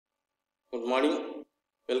Good morning.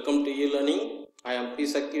 Welcome to e-learning. I am P.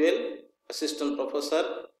 Sakivel, Assistant Professor,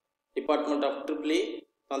 Department of EEE,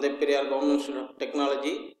 Thandaipperiyar Government Institute of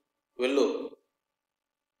Technology, Vellore.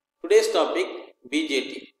 Today's topic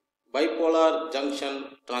BJT, Bipolar Junction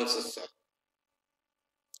Transistor.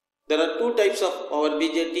 There are two types of power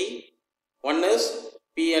BJT. One is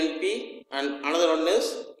PNP and another one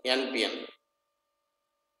is NPN.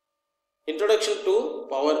 Introduction to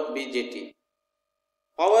power BJT.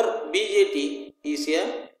 Power BJT is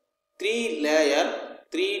a 3-layer,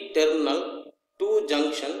 3-terminal,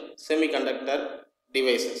 2-junction semiconductor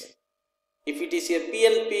devices. If it is a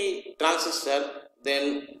PNP transistor,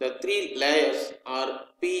 then the 3 layers are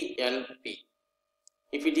PNP.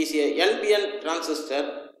 If it is a NPN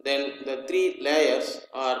transistor, then the 3 layers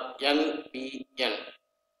are NPN.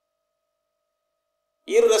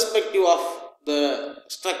 Irrespective of the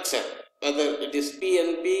structure, whether it is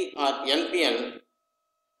PNP or NPN,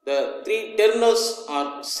 the 3 terminals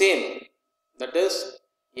are same, that is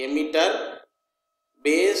emitter,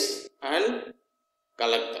 base and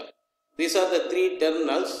collector. These are the 3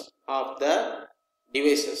 terminals of the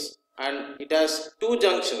devices, and it has 2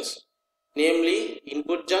 junctions, namely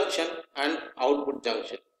input junction and output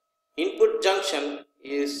junction. Input junction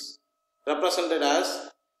is represented as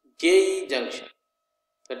JE junction,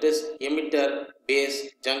 that is emitter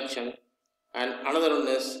base junction, and another one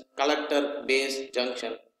is collector base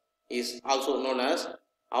junction, is also known as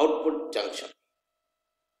output junction.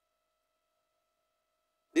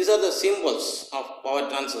 These are the symbols of power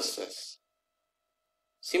transistors.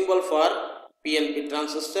 Symbol for PNP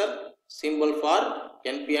transistor, symbol for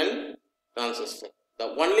NPN transistor. The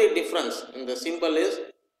only difference in the symbol is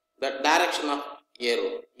the direction of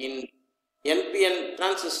arrow. In NPN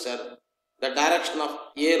transistor, the direction of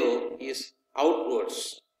arrow is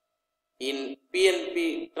outwards. In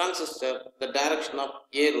PNP transistor, the direction of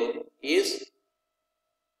arrow is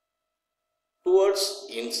towards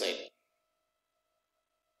inside.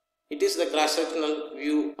 It is the cross-sectional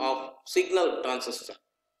view of signal transistor.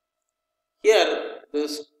 Here,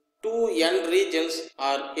 these 2 N regions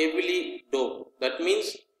are heavily doped. That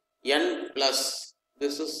means N plus.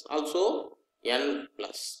 This is also N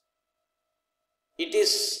plus. It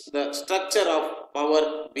is the structure of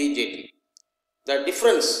power BJT. The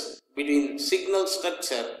difference between signal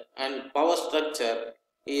structure and power structure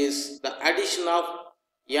is the addition of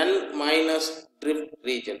N minus drift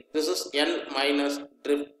region. This is N minus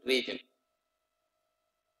drift region.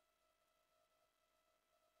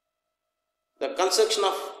 The construction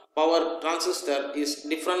of power transistor is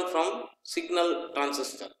different from signal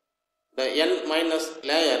transistor. The N minus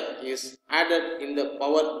layer is added in the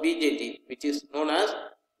power BJT, which is known as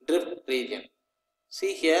drift region.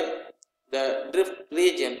 See here, the drift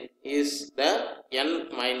region is the N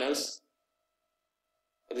minus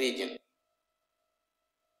region.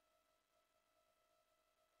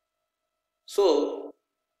 So,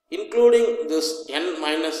 including this N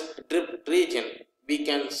minus drift region, we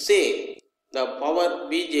can say the power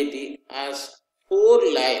BJT has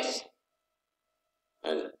 4 layers,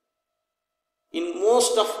 and in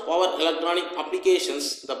most of power electronic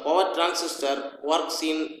applications, the power transistor works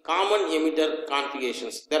in common emitter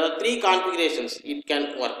configurations. There are 3 configurations it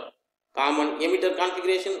can work: common emitter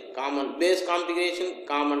configuration, common base configuration,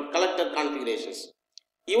 common collector configurations.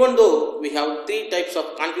 Even though we have 3 types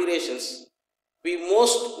of configurations, we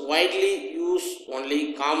most widely use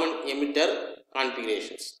only common emitter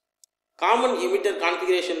configurations. Common emitter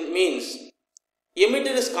configuration means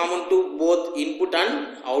emitter is common to both input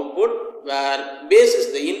and output, where base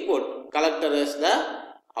is the input, collector is the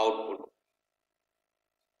output.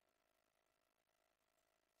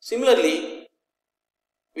 Similarly,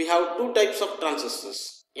 we have 2 types of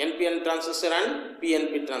transistors, NPN transistor and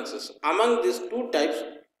PNP transistor. Among these 2 types,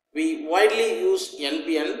 we widely use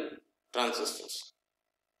NPN transistors.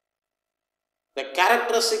 The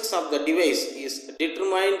characteristics of the device is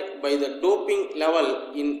determined by the doping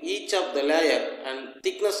level in each of the layer and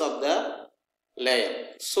thickness of the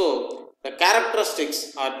layer. So, the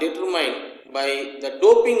characteristics are determined by the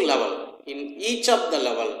doping level in each of the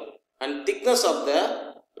level and thickness of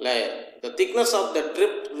the layer. The thickness of the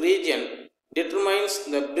drift region determines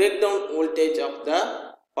the breakdown voltage of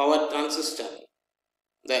the power transistor.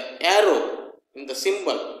 The arrow in the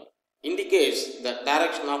symbol indicates the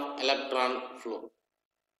direction of electron flow.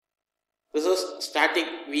 This is static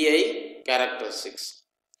VI characteristics.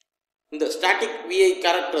 In the static VI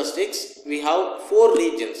characteristics, we have 4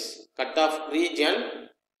 regions. Cutoff region,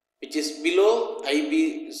 which is below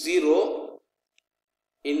IB0.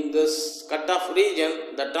 In this cutoff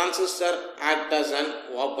region, the transistor acts as an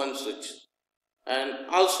open switch, and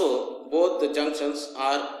also both the junctions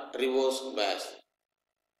are reverse bias.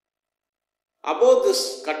 Above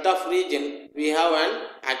this cutoff region, we have an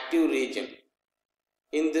active region.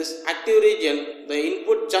 In this active region, the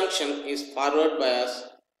input junction is forward bias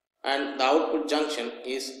and the output junction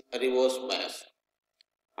is reverse bias.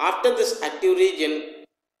 After this active region,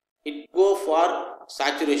 it go for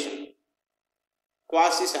saturation,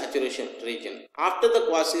 quasi-saturation region. After the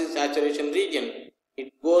quasi-saturation region,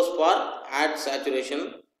 it goes for add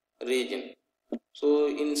saturation region. So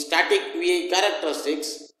in static VI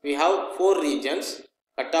characteristics, we have 4 regions: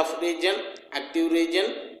 cutoff region, active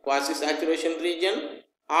region, quasi-saturation region,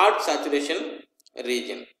 odd saturation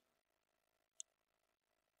region.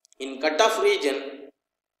 In cutoff region,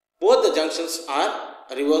 both the junctions are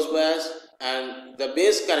reverse bias and the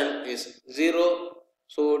base current is 0.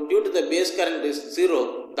 So due to the base current is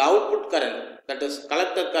 0, the output current, that is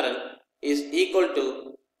collector current, is equal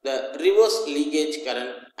to the reverse leakage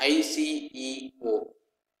current ICEO.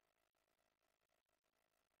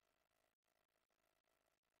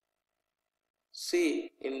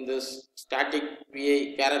 See, in this static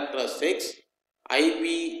VI characteristics,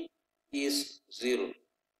 IB is 0.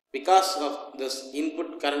 Because of this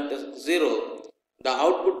input current is 0, the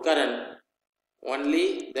output current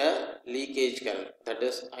only the leakage current, that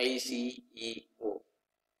is ICEO.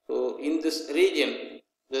 So in this region,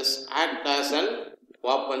 this acts as an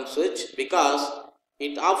open switch because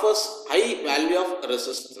it offers high value of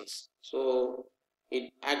resistance. So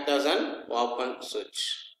it acts as an open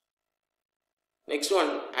switch. Next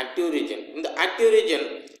one, active region. In the active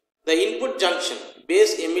region, the input junction,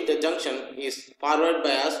 base emitter junction, is forward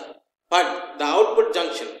bias, but the output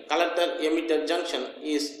junction, collector emitter junction,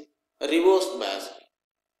 is reverse bias.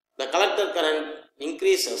 The collector current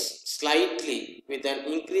increases slightly with an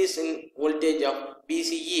increase in voltage of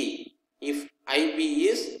BCE if IB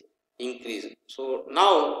is increased. So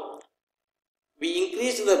now we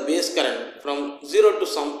increase the base current from 0 to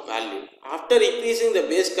some value. After increasing the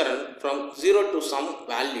base current from 0 to some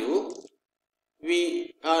value,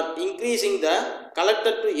 we are increasing the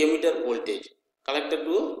collector to emitter voltage. Collector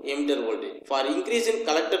to emitter voltage. For increasing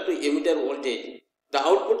collector to emitter voltage, the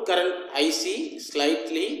output current IC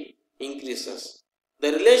slightly increases.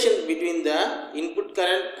 The relation between the input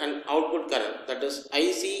current and output current, that is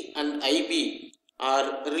IC and IB,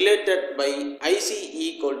 are related by IC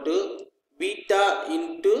equal to beta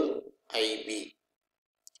into IB.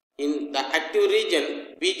 In the active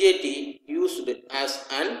region, BJT used as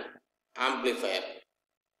an amplifier.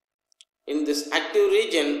 In this active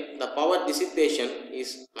region, the power dissipation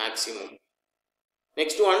is maximum.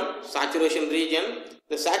 Next one, saturation region.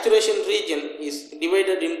 The saturation region is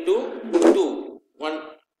divided into two. One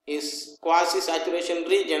is quasi-saturation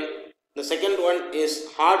region. The second one is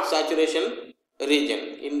hard saturation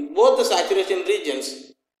region. In both the saturation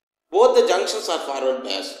regions, both the junctions are forward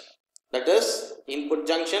bias. That is, input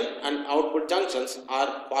junction and output junctions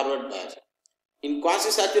are forward bias. In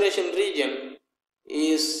quasi-saturation region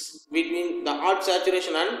is between the hard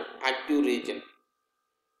saturation and active region.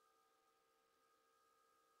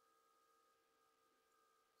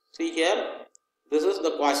 See here, this is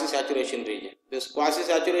the quasi-saturation region. This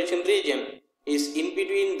quasi-saturation region is in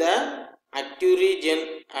between the active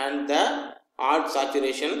region and the hard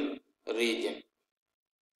saturation region.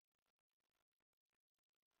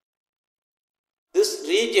 This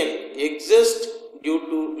region exists due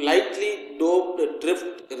to lightly doped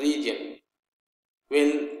drift region.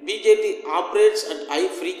 When BJT operates at high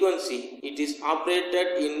frequency, it is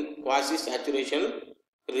operated in quasi-saturation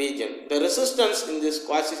region. The resistance in this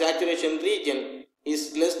quasi-saturation region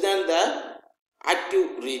is less than the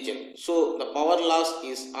active region. So the power loss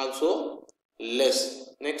is also less.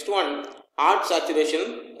 Next one, hard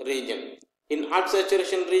saturation region. In hard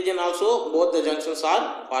saturation region also both the junctions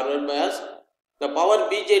are forward bias. The power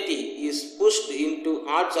BJT is pushed into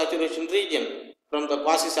hard saturation region from the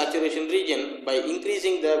quasi-saturation region by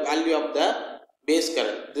increasing the value of the base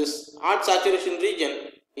current. This hard saturation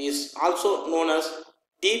region is also known as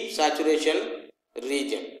deep saturation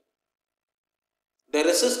region. The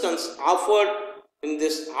resistance offered in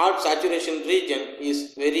this hard saturation region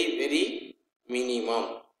is very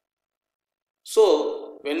minimum.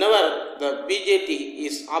 So whenever the BJT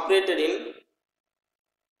is operated in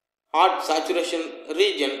hard saturation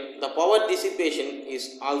region, the power dissipation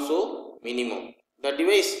is also minimum. The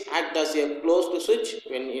device acts as a closed switch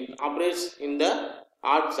when it operates in the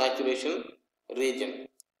hard saturation region.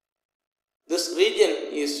 This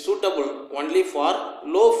region is suitable only for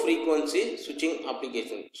low frequency switching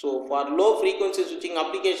applications. So for low frequency switching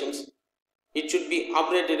applications, it should be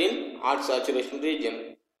operated in hard saturation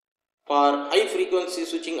region. For high frequency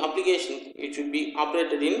switching application, it should be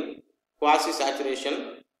operated in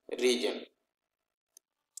quasi-saturation region.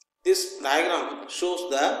 This diagram shows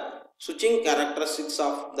the switching characteristics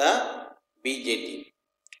of the BJT.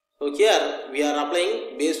 So here we are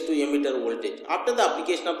applying base to emitter voltage. After the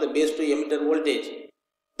application of the base to emitter voltage,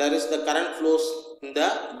 there is the current flows in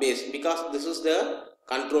the base because this is the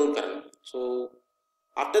control current. So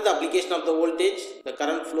after the application of the voltage, the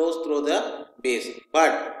current flows through the base.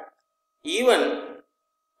 But even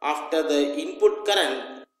after the input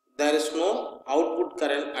current, there is no output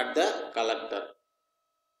current at the collector.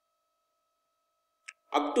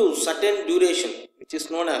 Up to certain duration, which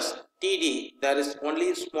is known as TD, there is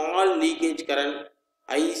only small leakage current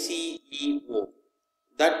ICEO.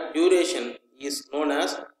 That duration is known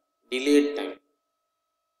as delayed time.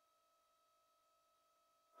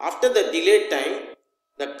 After the delayed time,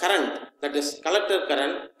 the current, that is collector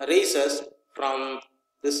current, rises from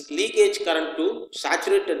this leakage current to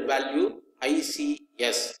saturated value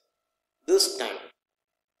ICS. This time,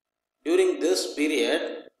 during this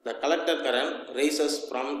period, the collector current rises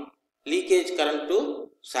from leakage current to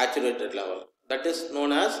saturated level. That is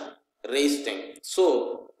known as rise time.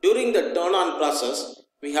 So, during the turn on process,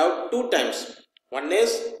 we have two times. One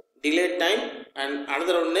is delayed time and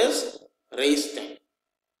another one is rise time.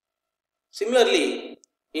 Similarly,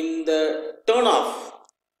 in the turn off,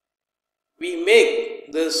 we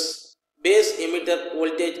make this base emitter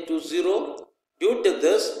voltage to 0. Due to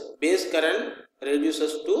this, base current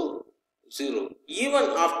reduces to 0. Even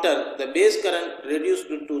after the base current reduced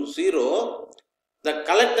to 0, the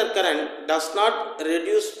collector current does not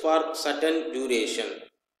reduce for certain duration.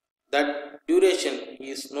 That duration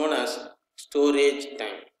is known as storage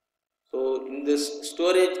time. So, in this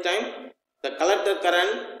storage time, the collector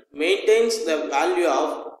current maintains the value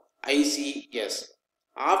of ICS.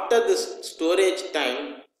 After this storage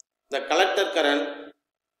time, the collector current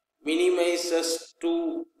minimizes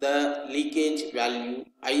to the leakage value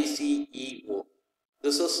ICEO.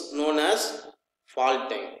 This is known as fall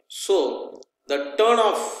time. So, the turn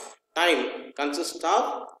off time consists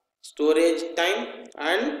of storage time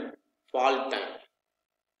and fall time.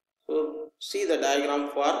 So, see the diagram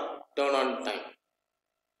for turn on time.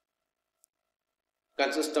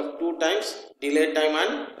 Consists of two times, delay time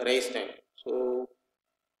and rise time. So,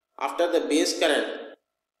 after the base current,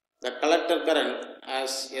 the collector current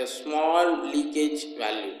has a small leakage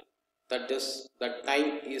value. That is, the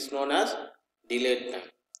time is known as delayed time.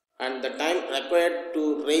 And the time required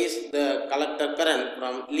to raise the collector current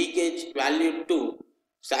from leakage value to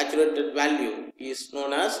saturated value is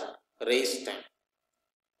known as rise time.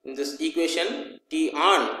 In this equation, T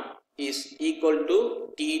on is equal to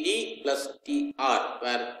TD plus TR,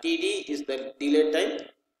 where TD is the delay time,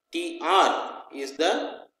 TR is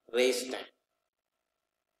the rise time.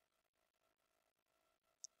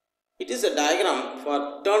 It is a diagram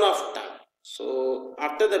for turn off time. So,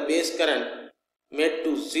 after the base current made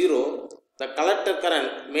to 0, the collector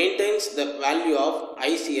current maintains the value of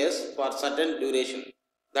ICS for certain duration.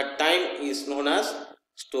 The time is known as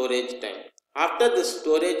storage time. After this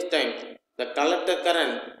storage time, the collector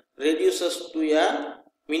current reduces to a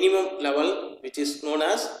minimum level, which is known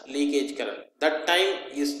as leakage current. That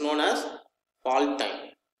time is known as fall time.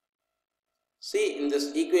 See, in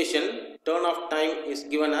this equation, turn off time is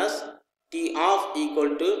given as T off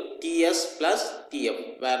equal to Ts plus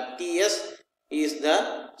Tf, where Ts is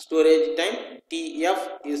the storage time, Tf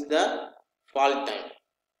is the fall time.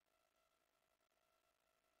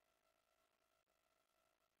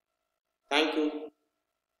 Thank you.